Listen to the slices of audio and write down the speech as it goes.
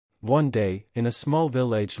One day, in a small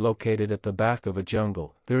village located at the back of a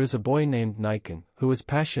jungle, there is a boy named Niken, who is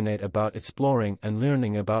passionate about exploring and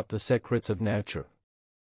learning about the secrets of nature.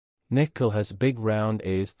 Niken has big round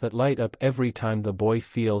eyes that light up every time the boy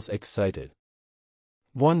feels excited.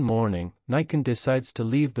 One morning, Niken decides to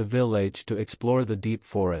leave the village to explore the deep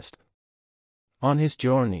forest. On his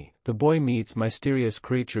journey, the boy meets mysterious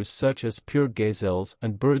creatures such as pure gazelles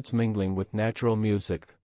and birds mingling with natural music.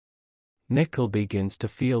 Niken begins to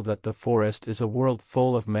feel that the forest is a world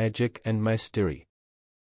full of magic and mystery.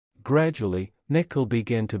 Gradually, Niken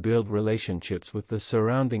begins to build relationships with the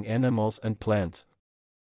surrounding animals and plants.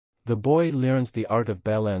 The boy learns the art of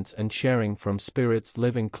balance and sharing from spirits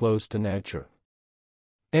living close to nature.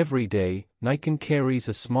 Every day, Niken carries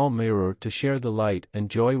a small mirror to share the light and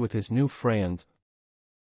joy with his new friends.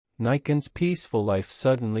 Niken's peaceful life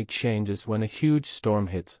suddenly changes when a huge storm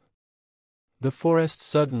hits. The forest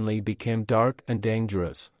suddenly became dark and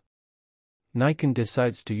dangerous. Niken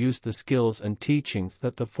decides to use the skills and teachings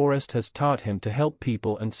that the forest has taught him to help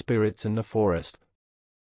people and spirits in the forest.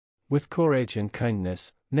 With courage and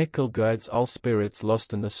kindness, Niken guides all spirits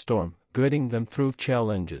lost in the storm, guiding them through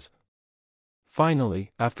challenges.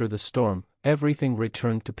 Finally, after the storm, everything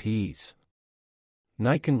returned to peace.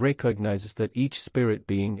 Niken recognizes that each spirit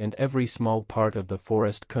being and every small part of the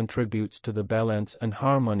forest contributes to the balance and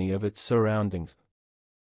harmony of its surroundings.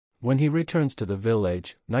 When he returns to the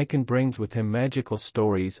village, Niken brings with him magical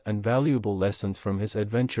stories and valuable lessons from his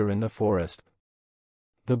adventure in the forest.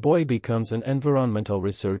 The boy becomes an environmental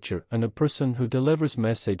researcher and a person who delivers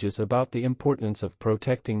messages about the importance of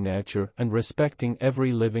protecting nature and respecting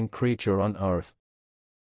every living creature on Earth.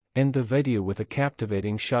 End the video with a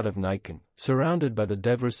captivating shot of Niken, surrounded by the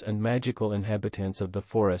diverse and magical inhabitants of the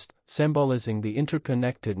forest, symbolizing the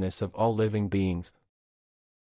interconnectedness of all living beings.